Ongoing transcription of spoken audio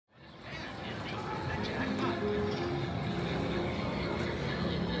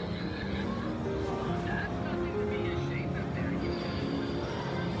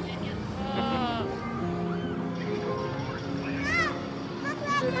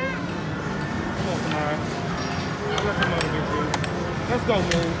Alright. I'm gonna come over and get you. Let's go,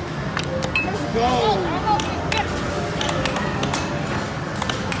 Moon. Let's go.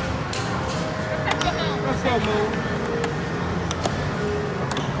 Let's go, Moon.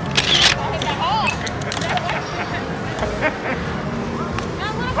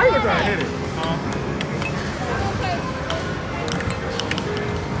 How you trying to hit it? Come on, Moon.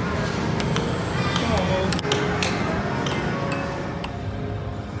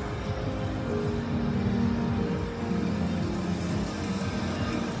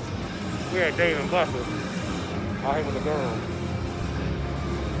 We're at Dave and Buster's. Out here with the girl.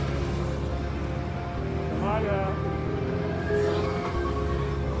 Hiya.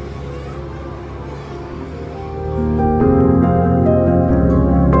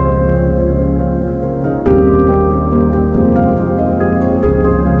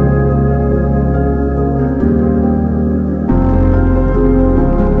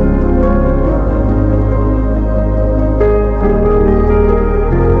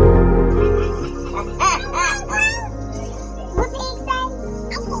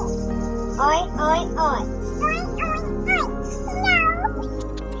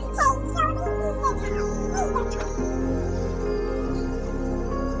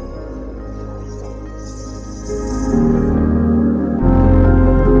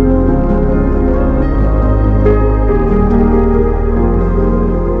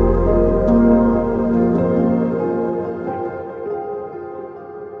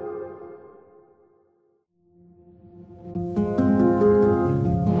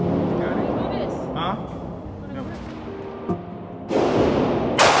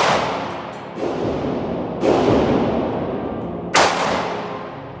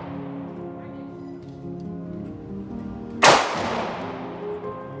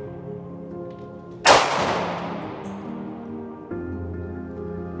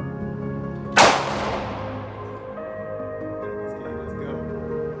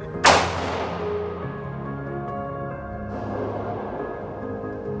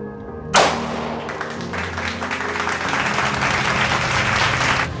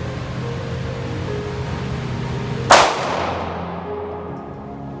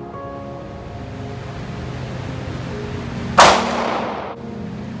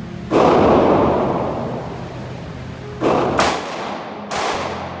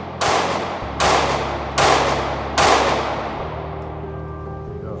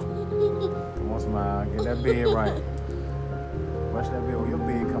 Get that bed right. Watch that bed. Oh, your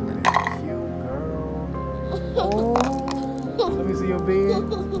bed coming in cute, girl. Oh, let me see your bed.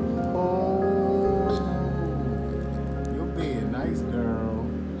 Oh, your bed, nice, girl.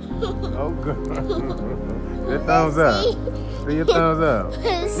 Oh, girl. That thumbs up. See your thumbs up.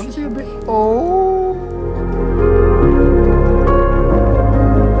 Let me see your bed. Oh.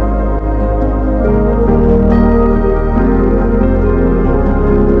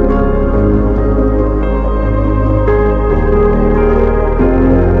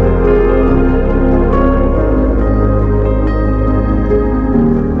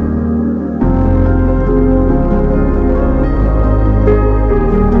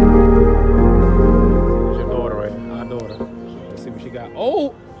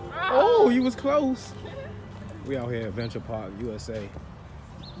 Close. We out here at Adventure Park, USA.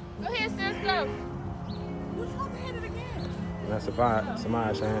 Go ahead, sis, go. Hit it again. That's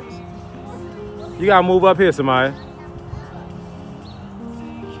Samaya's chance. You gotta move up here, Samaya.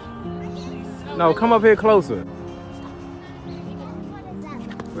 No, come up here closer.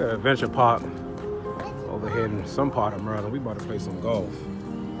 We're at Adventure Park over here in some part of Maryland. We about to play some golf.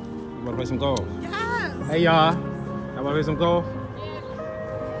 You about to play some golf? Yes. Hey y'all, y'all about to play some golf?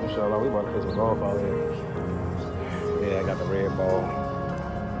 Inshallah, we about to play some golf out here. Yeah, I got the red ball.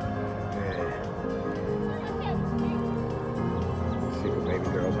 Yeah. Let's see what baby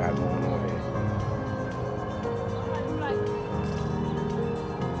girl got going on here.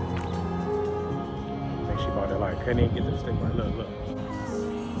 I think she about to like, couldn't even get to the stick right. Look, look.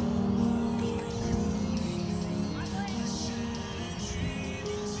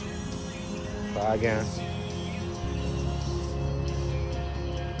 Try again.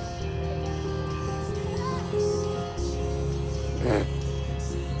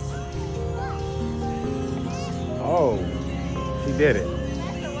 Oh, she did it.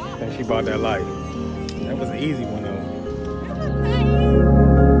 And she bought that light. That was an easy one though.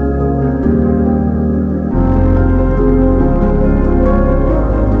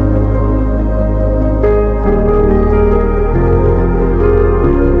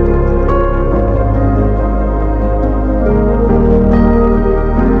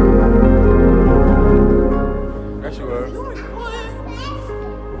 There she was.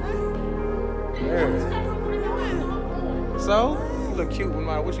 There. So, you look cute.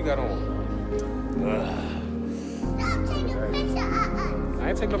 What you got on? Stop taking a picture of us. I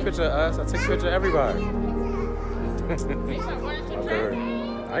ain't taking no picture of us. I take a picture of everybody. Okay.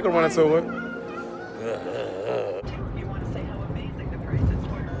 I ain't gonna run into it.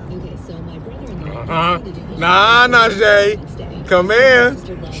 Okay, so my brother-in-law Nah, Jay. Come here.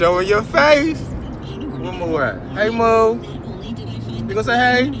 Show me your face. Where Moo at? Hey, Moo. You gonna say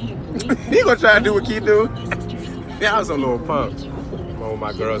hey? He gonna try to do what Key do. Yeah, I was a little punk. I'm with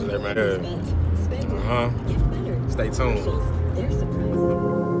my girls in there, man. Stay tuned.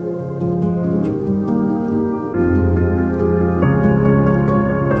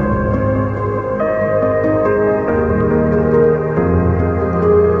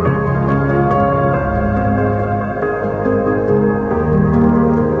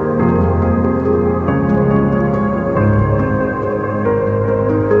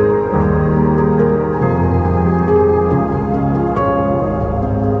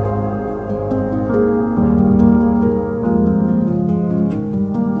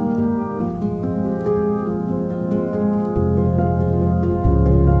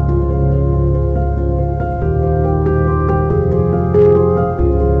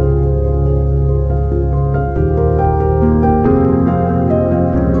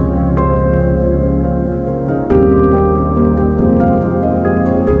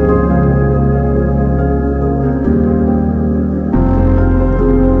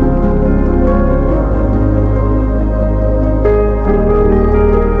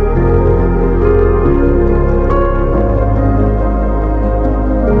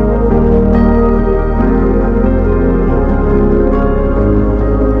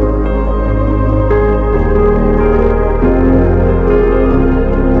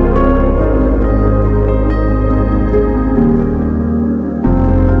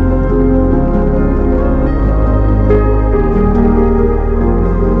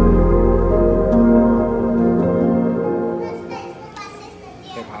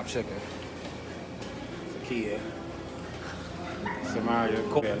 Chicken. It's a kid. Samaya.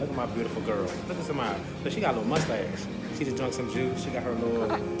 Look at my beautiful girl. Look at Samaya. Look, she got a little mustache. She just drunk some juice. She got her little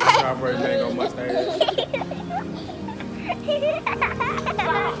strawberry mango mustache.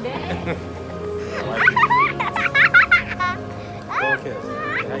 Go kiss.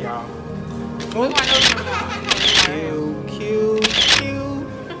 Hey, y'all. Cute.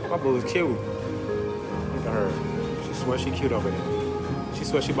 My boo is cute. Look at her. She swears she cute over there. She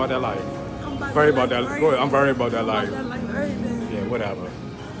swears she about that life. Very about that. I'm very about that life. Yeah, whatever.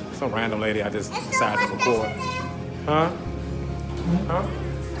 Some random lady I just decided to record. Huh?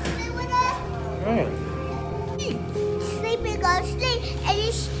 Hey. Sleep and go to sleep,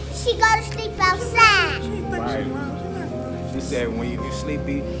 and she go to sleep outside. Right. She said when you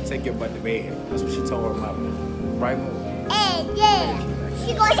sleepy, take your butt to bed. That's what she told her mother. Right, Moo? Hey, yeah.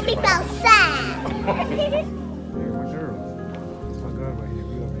 She go to sleep outside.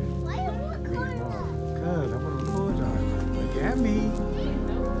 Cuz, I want to apologize. Look at me.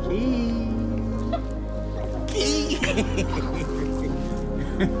 Key.